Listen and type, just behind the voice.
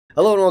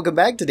Hello and welcome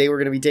back. Today we're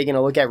going to be taking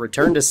a look at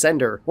Return to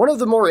Sender, one of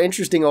the more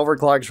interesting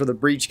overclocks for the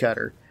breach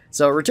cutter.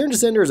 So Return to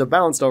Sender is a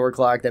balanced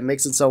overclock that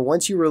makes it so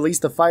once you release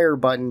the fire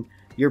button,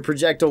 your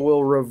projectile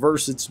will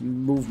reverse its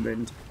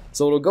movement.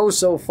 So it'll go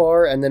so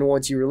far, and then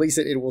once you release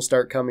it, it will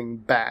start coming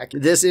back.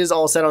 This is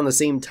all set on the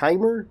same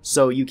timer,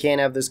 so you can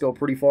have this go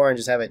pretty far and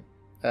just have it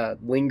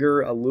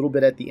linger a little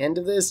bit at the end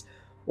of this,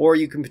 or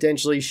you can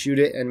potentially shoot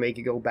it and make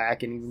it go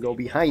back and even go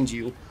behind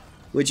you,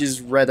 which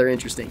is rather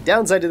interesting.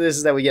 Downside to this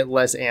is that we get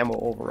less ammo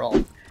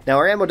overall. Now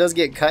our ammo does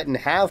get cut in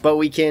half, but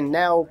we can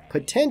now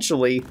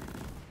potentially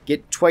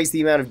get twice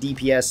the amount of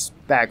DPS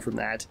back from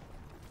that.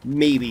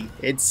 Maybe.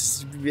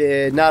 It's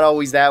not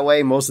always that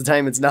way. Most of the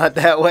time it's not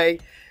that way.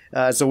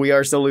 So we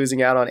are still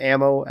losing out on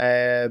ammo,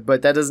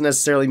 but that doesn't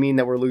necessarily mean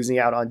that we're losing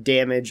out on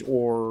damage,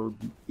 or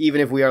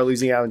even if we are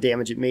losing out on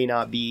damage, it may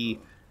not be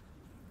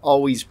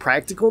always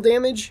practical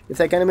damage, if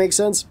that kind of makes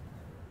sense.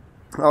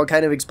 I'll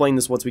kind of explain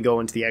this once we go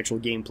into the actual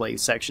gameplay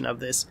section of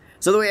this.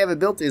 So the way I have it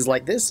built is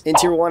like this. In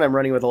Tier 1, I'm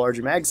running with a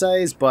larger mag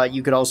size, but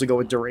you could also go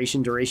with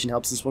duration. Duration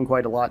helps this one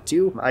quite a lot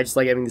too. I just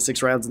like having the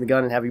 6 rounds in the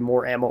gun and having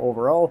more ammo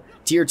overall.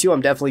 Tier 2, I'm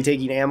definitely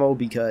taking ammo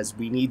because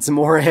we need some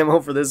more ammo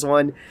for this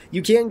one.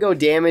 You can go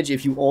damage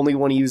if you only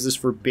want to use this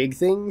for big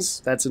things.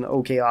 That's an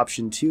okay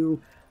option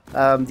too.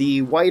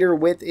 The wider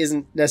width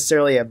isn't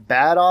necessarily a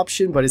bad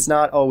option, but it's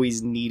not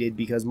always needed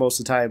because most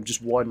of the time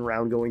just one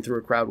round going through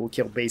a crowd will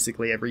kill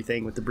basically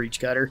everything with the breach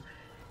cutter.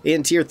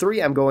 In Tier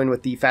 3, I'm going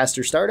with the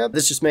faster startup.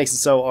 This just makes it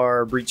so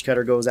our breach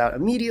cutter goes out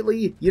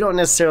immediately. You don't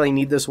necessarily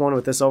need this one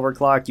with this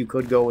overclock. You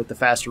could go with the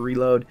faster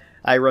reload.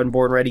 I run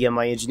Born Ready on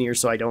my engineer,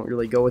 so I don't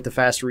really go with the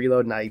faster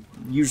reload, and I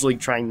usually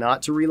try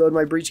not to reload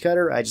my breach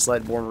cutter. I just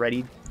let Born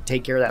Ready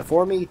take care of that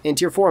for me. In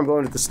Tier 4, I'm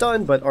going with the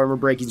stun, but armor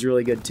breaking is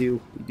really good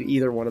too.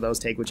 Either one of those,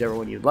 take whichever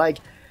one you'd like.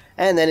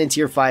 And then in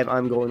Tier 5,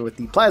 I'm going with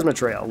the plasma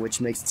trail, which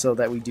makes it so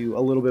that we do a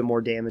little bit more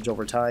damage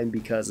over time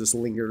because this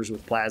lingers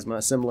with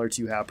plasma, similar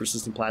to how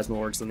persistent plasma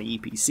works on the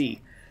EPC.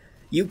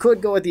 You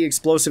could go with the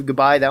explosive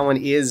goodbye. That one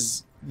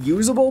is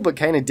usable, but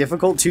kind of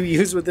difficult to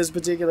use with this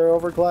particular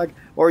overclock.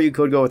 Or you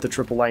could go with the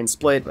triple line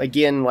split.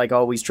 Again, like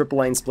always, triple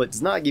line split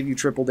does not give you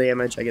triple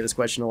damage. I get this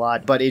question a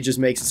lot, but it just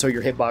makes it so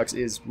your hitbox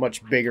is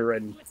much bigger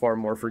and far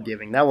more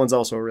forgiving. That one's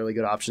also a really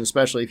good option,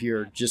 especially if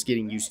you're just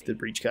getting used to the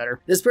breach cutter.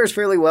 This pairs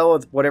fairly well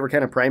with whatever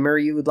kind of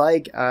primary you would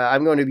like.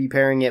 I'm going to be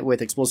pairing it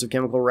with explosive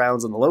chemical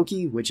rounds on the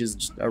Loki, which is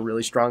just a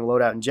really strong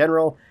loadout in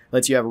general.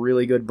 Lets you have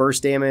really good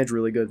burst damage,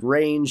 really good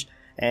range,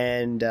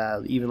 and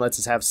even lets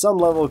us have some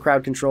level of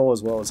crowd control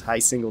as well as high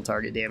single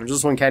target damage.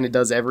 This one kind of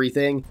does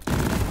everything.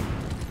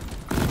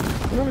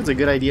 I don't know if it's a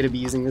good idea to be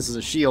using this as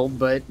a shield,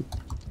 but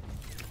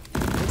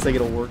looks like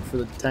it'll work for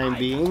the time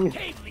being.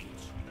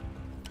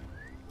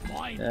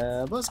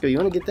 Bosco, you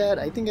want to get that?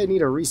 I think I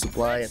need a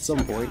resupply at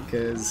some point,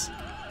 because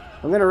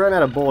I'm going to run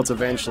out of bullets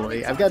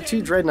eventually. I've got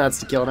 2 dreadnoughts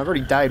to kill, and I've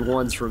already died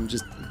once from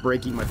just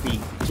breaking my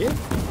feet. Okay,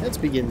 let's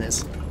begin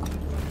this.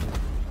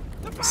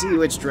 See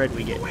which dread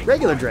we get.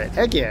 Regular dread,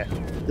 heck yeah.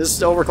 This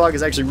overclock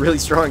is actually really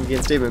strong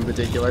against him in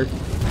particular.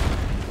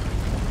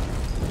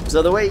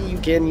 So the way you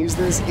can use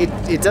this,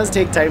 it does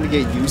take time to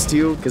get used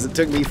to, because it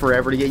took me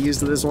forever to get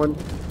used to this one,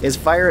 is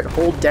fire it,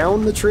 hold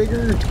down the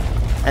trigger,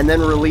 and then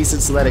release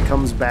it so that it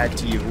comes back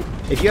to you.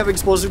 If you have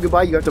explosive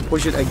goodbye, you have to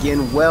push it again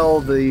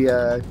while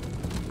the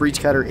breach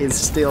cutter is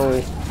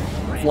still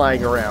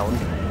flying around.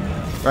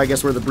 Or I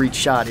guess where the breach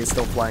shot is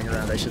still flying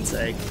around, I should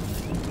say.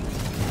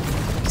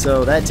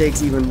 So that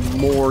takes even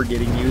more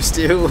getting used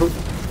to,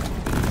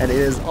 and it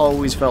has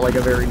always felt like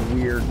a very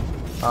weird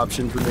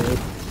option for me.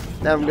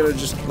 Now I'm going to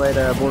just let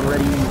Born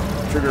Ready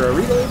trigger a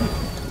reload.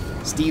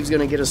 Steve's going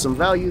to get us some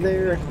value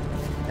there,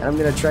 and I'm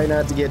going to try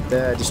not to get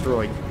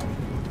destroyed.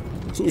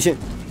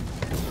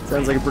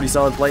 Sounds like a pretty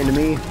solid plane to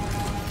me. Yeah,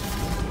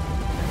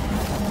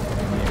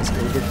 just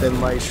going to get them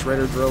my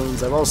shredder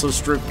drones. I've also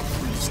stripped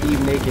Steve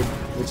naked,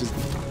 which is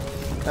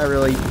not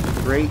really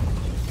great.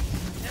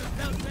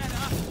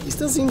 He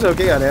still seems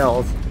okay on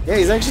health. Yeah,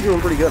 he's actually doing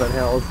pretty good on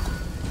health.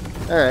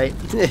 Alright.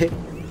 And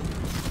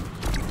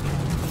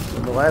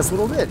the last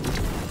little bit.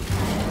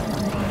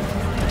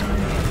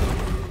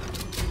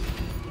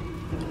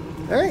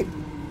 Alright.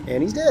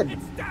 And he's dead.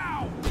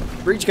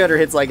 Breach cutter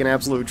hits like an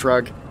absolute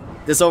truck.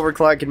 This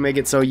overclock can make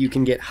it so you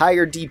can get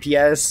higher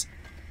DPS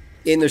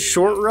in the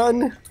short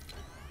run.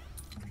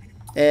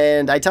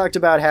 And I talked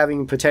about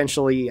having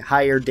potentially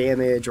higher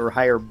damage or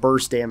higher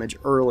burst damage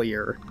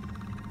earlier.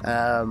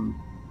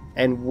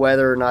 And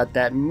whether or not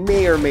that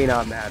may or may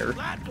not matter.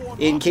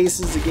 In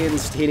cases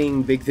against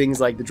hitting big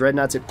things like the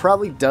dreadnoughts, it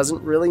probably doesn't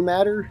really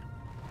matter,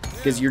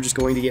 because you're just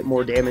going to get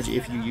more damage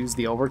if you use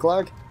the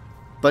overclock.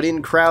 But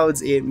in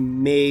crowds, it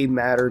may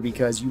matter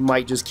because you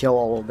might just kill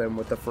all of them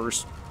with the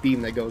first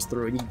beam that goes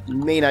through, and you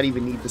may not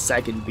even need the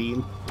second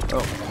beam. Oh,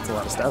 that's a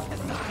lot of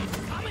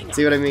stuff.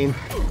 See what I mean?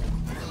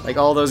 Like,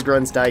 all those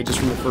grunts died just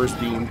from the first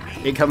beam.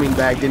 It coming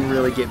back didn't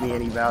really get me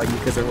any value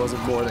because there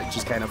wasn't more that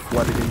just kind of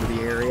flooded into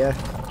the area.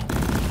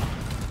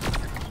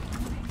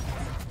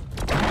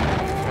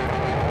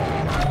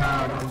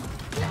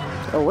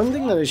 Oh, one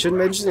thing that I should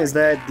mention is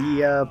that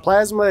the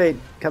plasma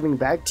coming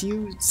back to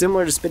you,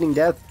 similar to Spitting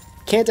Death,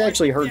 can't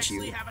actually hurt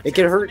you. It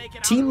can hurt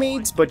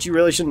teammates, but you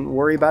really shouldn't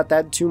worry about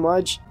that too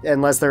much,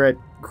 unless they're at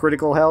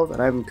critical health,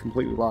 and I'm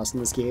completely lost in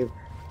this cave.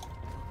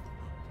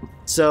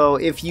 So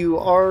if you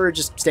are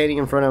just standing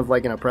in front of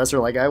like an oppressor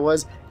like I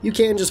was, you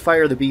can just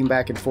fire the beam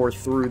back and forth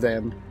through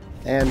them,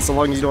 and so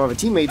long as you don't have a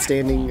teammate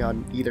standing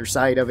on either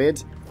side of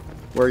it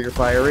where you're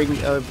firing,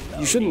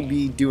 you shouldn't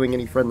be doing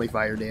any friendly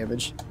fire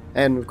damage.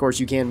 And of course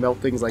you can melt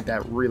things like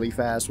that really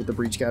fast with the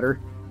breach cutter.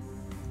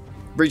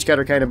 Breach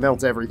cutter kind of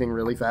melts everything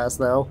really fast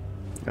though.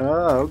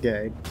 Oh,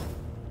 okay.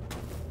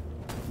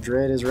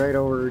 Dread is right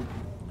over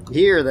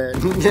here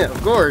then. Yeah,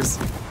 of course.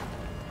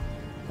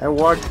 I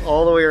walked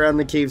all the way around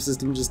the cave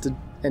system just to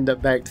end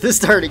up back to the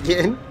start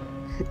again.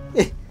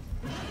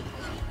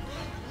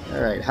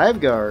 Alright,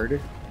 Hive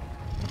Guard.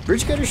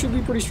 Breach Cutter should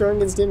be pretty strong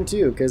against him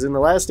too, because in the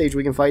last stage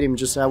we can fight him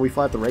just how we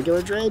fought the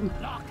regular Dread.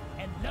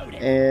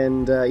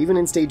 And even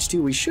in stage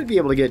 2 we should be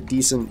able to get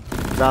decent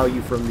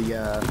value from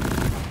the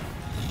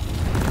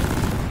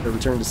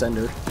Return to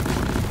Sender.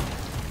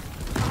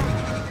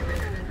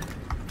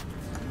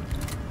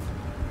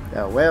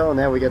 Oh well,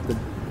 now we got the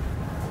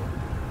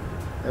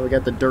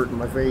dirt in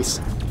my face.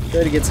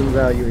 Try to get some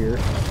value here.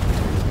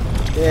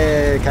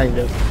 Yeah, kind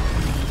of.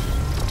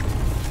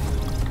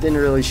 Didn't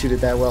really shoot it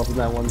that well from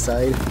that one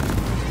side.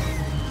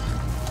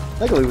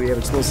 Luckily we have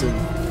explosive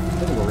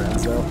chemical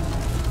rounds though,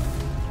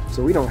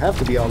 so we don't have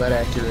to be all that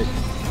accurate.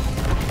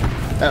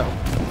 Oh.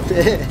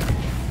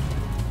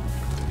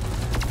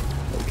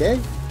 Okay.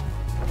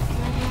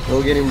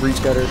 Go get him, Breach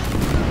Cutter.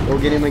 Go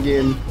get him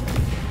again.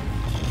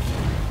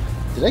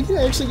 Did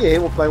I actually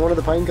get hit by one of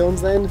the pine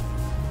cones then?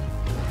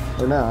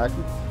 Or not?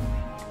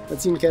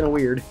 That seemed kind of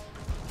weird.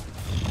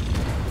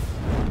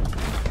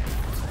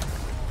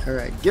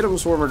 Alright, get him,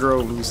 Swarmer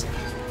Drones.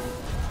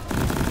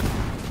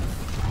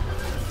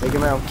 Take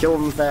him out, kill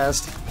him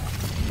fast.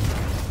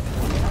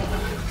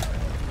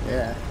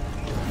 Yeah.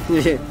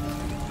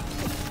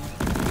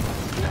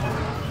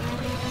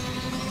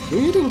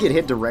 Maybe you didn't get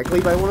hit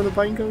directly by one of the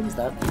pine cones?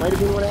 That might have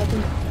been what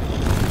happened.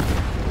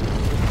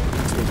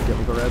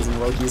 Chemical rounds and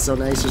Loki is so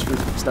nice just for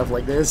stuff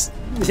like this.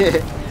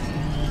 Okay.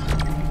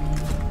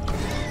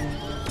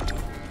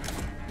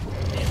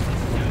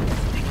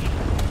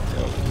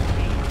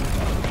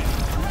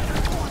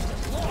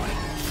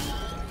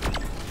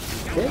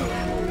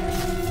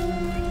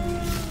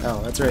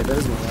 Oh, that's right, that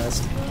is my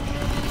last.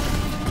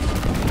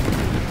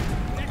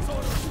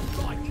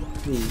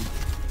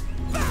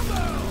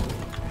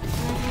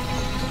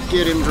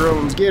 Get him,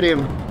 drones, get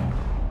him!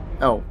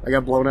 Oh, I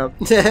got blown up.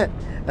 I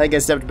think I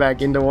stepped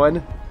back into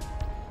one.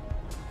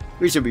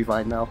 We should be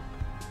fine now.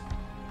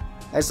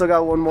 I still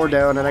got one more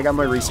down, and I got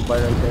my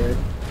resupply right there.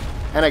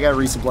 And I got a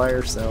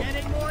resupplier, so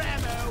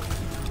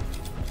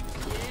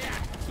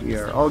we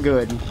are all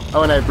good.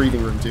 Oh, and I have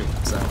breathing room too,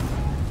 so.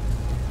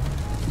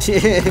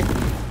 If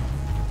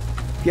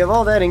you have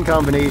all that in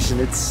combination,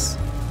 it's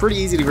pretty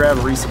easy to grab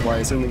a resupply,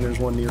 assuming there's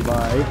one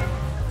nearby.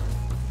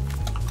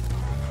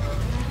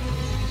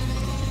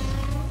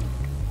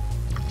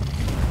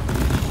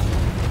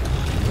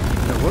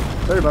 Oh, whoop,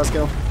 sorry,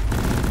 Bosco.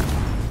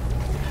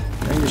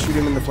 I'm gonna shoot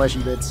him in the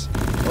fleshy bits,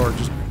 or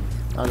just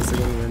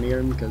honestly anywhere near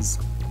him, because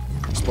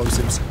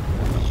explosives.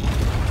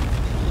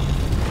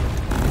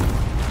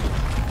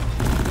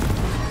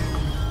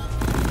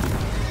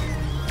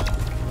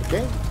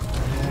 Okay.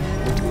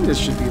 I think this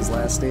should be his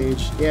last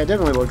stage. Yeah, it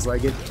definitely looks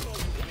like it.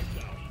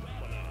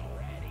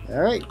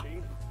 Alright.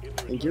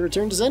 Thank you,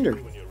 Return to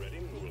Sender.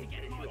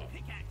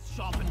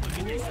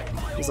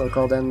 Guess I'll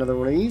call down another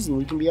one of these and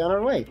we can be on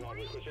our way.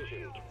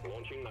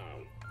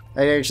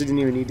 I actually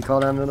didn't even need to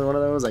call down another one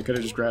of those. I could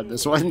have just grabbed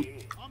this one.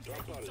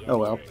 Oh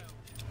well.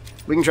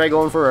 We can try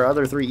going for our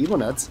other 3 Evo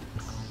Nuts.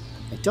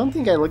 I don't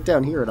think I looked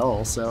down here at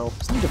all, so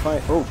just need to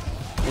find... Oh,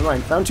 never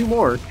mind. Found 2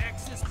 more.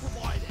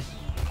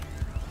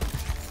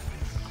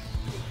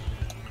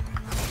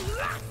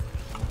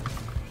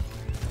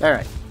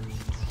 Alright.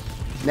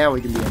 Now we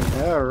can do it.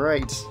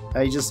 Alright.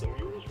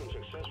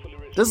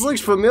 This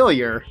looks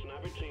familiar.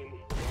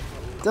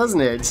 Doesn't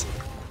it?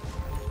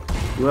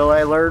 Will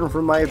I learn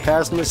from my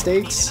past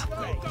mistakes?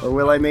 Or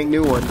will I make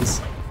new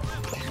ones?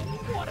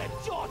 I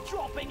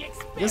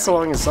guess so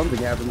long as something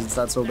happens, it's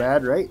not so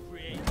bad, right?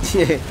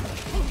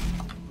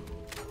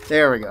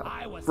 There we go.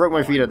 Broke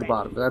my feet at the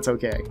bottom, but that's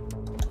okay.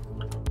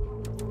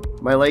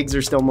 My legs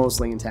are still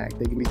mostly intact.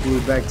 They can be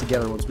glued back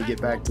together once we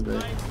get back to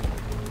the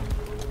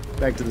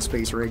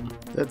space rig.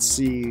 Let's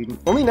see.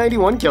 Only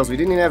 91 kills. We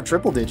didn't even have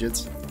triple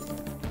digits.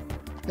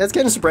 That's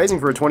kind of surprising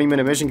for a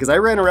 20-minute mission, because I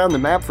ran around the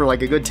map for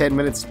like a good 10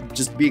 minutes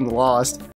just being lost.